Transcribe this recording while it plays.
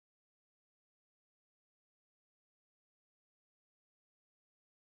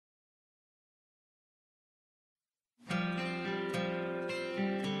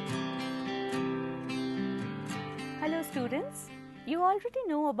You already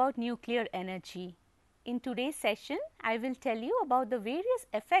know about nuclear energy. In today's session, I will tell you about the various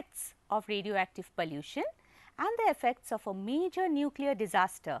effects of radioactive pollution and the effects of a major nuclear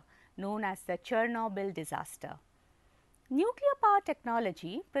disaster known as the Chernobyl disaster. Nuclear power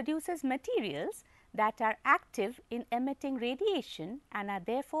technology produces materials that are active in emitting radiation and are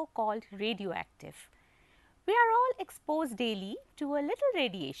therefore called radioactive. We are all exposed daily to a little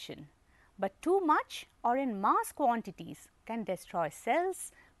radiation, but too much or in mass quantities can destroy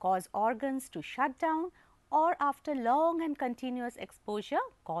cells, cause organs to shut down, or after long and continuous exposure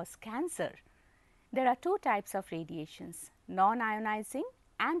cause cancer. There are two types of radiations, non-ionizing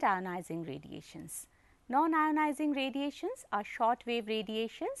and ionizing radiations. Non-ionizing radiations are short-wave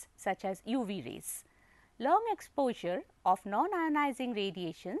radiations such as UV rays. Long exposure of non-ionizing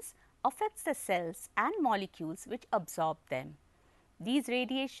radiations affects the cells and molecules which absorb them. These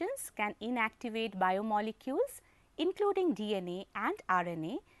radiations can inactivate biomolecules including DNA and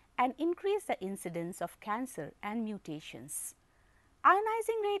RNA and increase the incidence of cancer and mutations.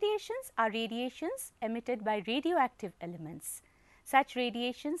 Ionizing radiations are radiations emitted by radioactive elements. Such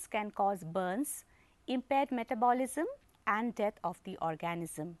radiations can cause burns, impaired metabolism and death of the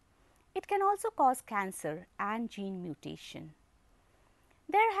organism. It can also cause cancer and gene mutation.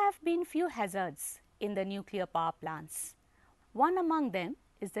 There have been few hazards in the nuclear power plants. One among them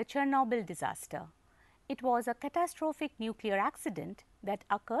is the Chernobyl disaster. It was a catastrophic nuclear accident that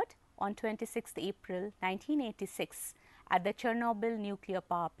occurred on 26 April 1986 at the Chernobyl nuclear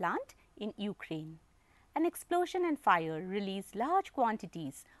power plant in Ukraine. An explosion and fire released large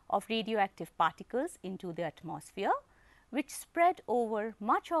quantities of radioactive particles into the atmosphere, which spread over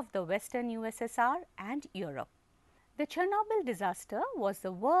much of the Western USSR and Europe. The Chernobyl disaster was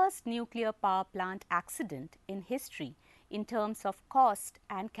the worst nuclear power plant accident in history in terms of cost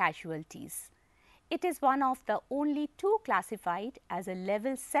and casualties. It is one of the only two classified as a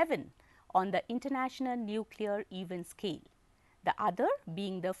level 7 on the International Nuclear Event Scale, the other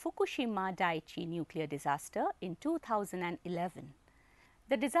being the Fukushima Daiichi nuclear disaster in 2011.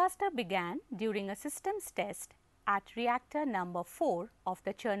 The disaster began during a systems test at reactor number 4 of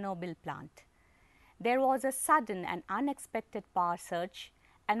the Chernobyl plant. There was a sudden and unexpected power surge,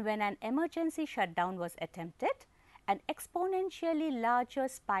 and when an emergency shutdown was attempted, an exponentially larger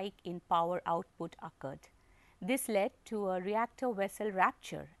spike in power output occurred. This led to a reactor vessel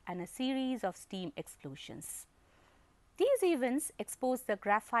rupture and a series of steam explosions. These events exposed the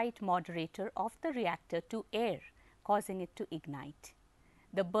graphite moderator of the reactor to air, causing it to ignite.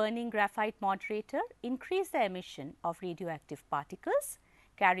 The burning graphite moderator increased the emission of radioactive particles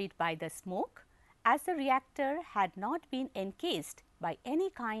carried by the smoke, as the reactor had not been encased by any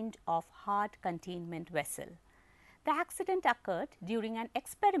kind of hard containment vessel. The accident occurred during an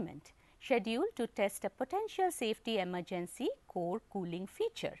experiment scheduled to test a potential safety emergency core cooling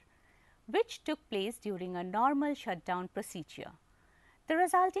feature, which took place during a normal shutdown procedure. The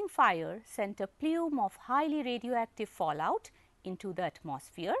resulting fire sent a plume of highly radioactive fallout into the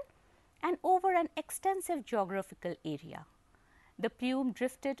atmosphere and over an extensive geographical area. The plume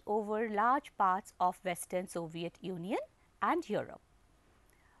drifted over large parts of Western Soviet Union and Europe.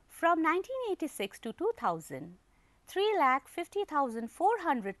 From 1986 to 2000,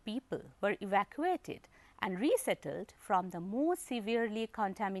 3,50,400 people were evacuated and resettled from the most severely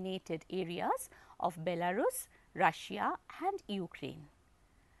contaminated areas of Belarus, Russia and Ukraine.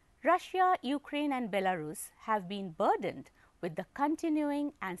 Russia, Ukraine and Belarus have been burdened with the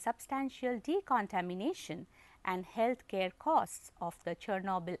continuing and substantial decontamination and healthcare costs of the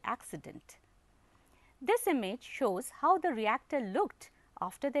Chernobyl accident. This image shows how the reactor looked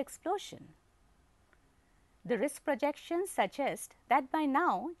after the explosion. The risk projections suggest that by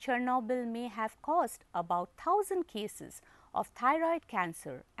now Chernobyl may have caused about 1,000 cases of thyroid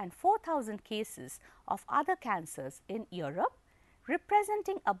cancer and 4,000 cases of other cancers in Europe,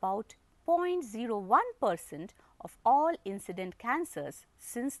 representing about 0.01% of all incident cancers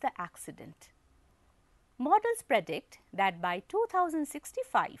since the accident. Models predict that by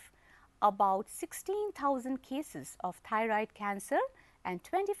 2065, about 16,000 cases of thyroid cancer and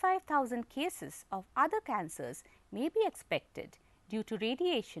 25,000 cases of other cancers may be expected due to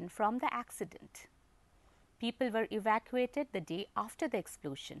radiation from the accident. People were evacuated the day after the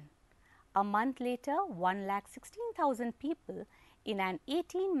explosion. A month later, 1,16,000 people in an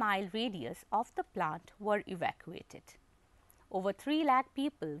 18-mile radius of the plant were evacuated. Over 3 lakh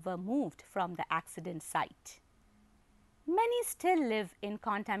people were moved from the accident site. Many still live in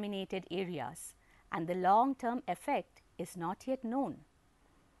contaminated areas, and the long-term effect is not yet known.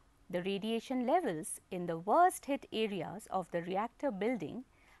 The radiation levels in the worst hit areas of the reactor building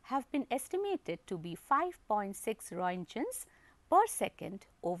have been estimated to be 5.6 roentgens per second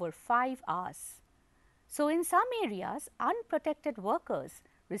over 5 hours. So, in some areas, unprotected workers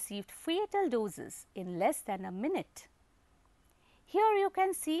received fatal doses in less than a minute. Here you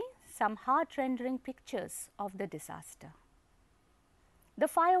can see some heart-rending pictures of the disaster. The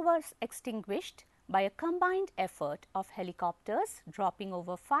fire was extinguished by a combined effort of helicopters dropping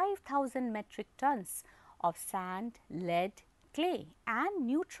over 5,000 metric tons of sand, lead, clay and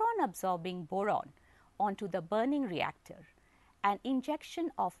neutron-absorbing boron onto the burning reactor and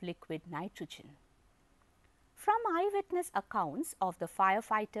injection of liquid nitrogen. From eyewitness accounts of the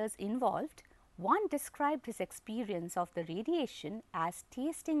firefighters involved, one described his experience of the radiation as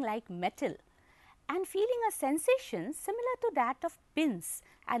tasting like metal and feeling a sensation similar to that of pins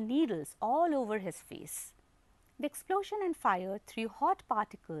and needles all over his face. The explosion and fire threw hot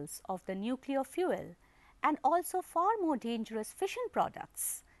particles of the nuclear fuel and also far more dangerous fission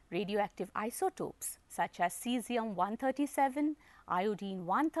products, radioactive isotopes such as cesium-137,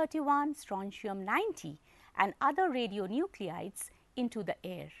 iodine-131, strontium-90 and other radionuclides into the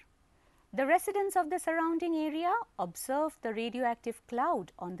air. The residents of the surrounding area observed the radioactive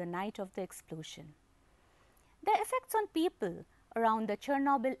cloud on the night of the explosion. The effects on people around the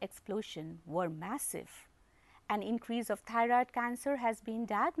Chernobyl explosion were massive. An increase of thyroid cancer has been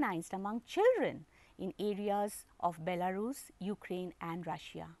diagnosed among children in areas of Belarus, Ukraine and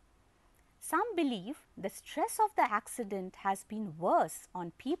Russia. Some believe the stress of the accident has been worse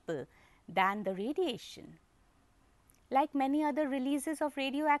on people than the radiation. Like many other releases of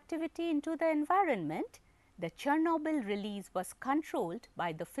radioactivity into the environment, the Chernobyl release was controlled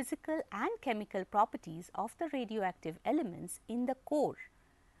by the physical and chemical properties of the radioactive elements in the core.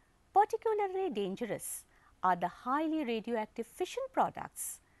 Particularly dangerous are the highly radioactive fission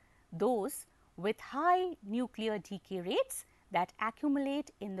products, those with high nuclear decay rates that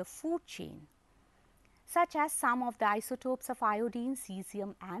accumulate in the food chain, such as some of the isotopes of iodine,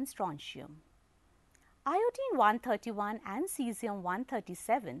 cesium and strontium. Iodine-131 and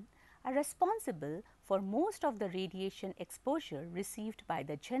cesium-137 are responsible for most of the radiation exposure received by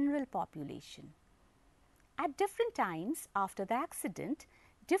the general population. At different times after the accident,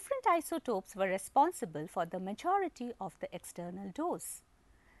 different isotopes were responsible for the majority of the external dose.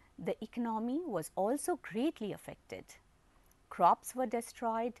 The economy was also greatly affected. Crops were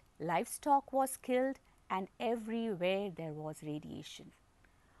destroyed, livestock was killed, and everywhere there was radiation.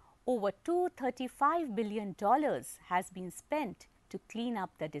 Over $235 billion has been spent to clean up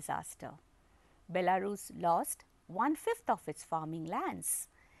the disaster. Belarus lost 1/5 of its farming lands.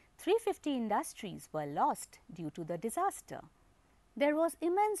 350 industries were lost due to the disaster. There was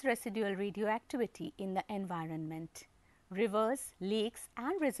immense residual radioactivity in the environment. Rivers, lakes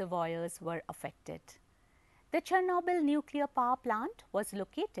and reservoirs were affected. The Chernobyl nuclear power plant was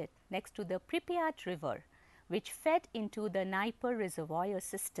located next to the Pripyat River, which fed into the Dnieper reservoir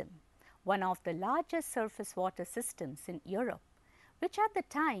system, one of the largest surface water systems in Europe, which at the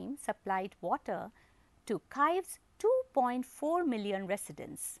time supplied water to Kyiv's 2.4 million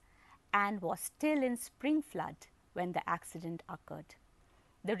residents and was still in spring flood when the accident occurred.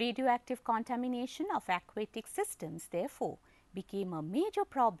 The radioactive contamination of aquatic systems therefore became a major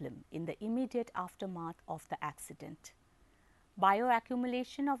problem in the immediate aftermath of the accident.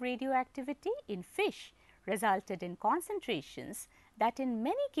 Bioaccumulation of radioactivity in fish resulted in concentrations that in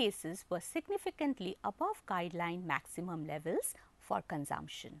many cases were significantly above guideline maximum levels for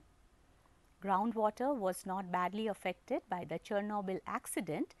consumption. Groundwater was not badly affected by the Chernobyl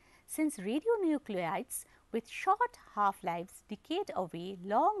accident since radionuclides with short half-lives decayed away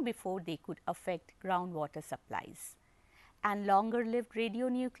long before they could affect groundwater supplies. And longer-lived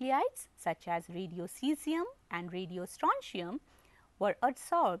radionuclides such as radiocesium and radiostrontium were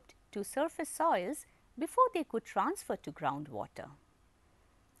adsorbed to surface soils before they could transfer to groundwater.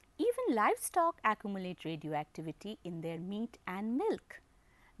 Even livestock accumulate radioactivity in their meat and milk.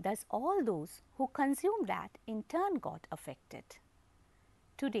 Thus, all those who consume that in turn got affected.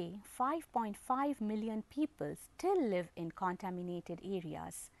 Today, 5.5 million people still live in contaminated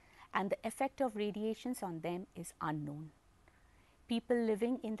areas and the effect of radiations on them is unknown. People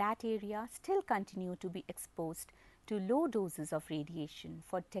living in that area still continue to be exposed to low doses of radiation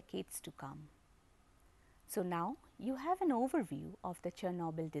for decades to come. So now you have an overview of the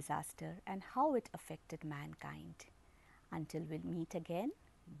Chernobyl disaster and how it affected mankind. Until we meet again,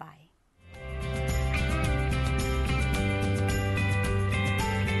 bye.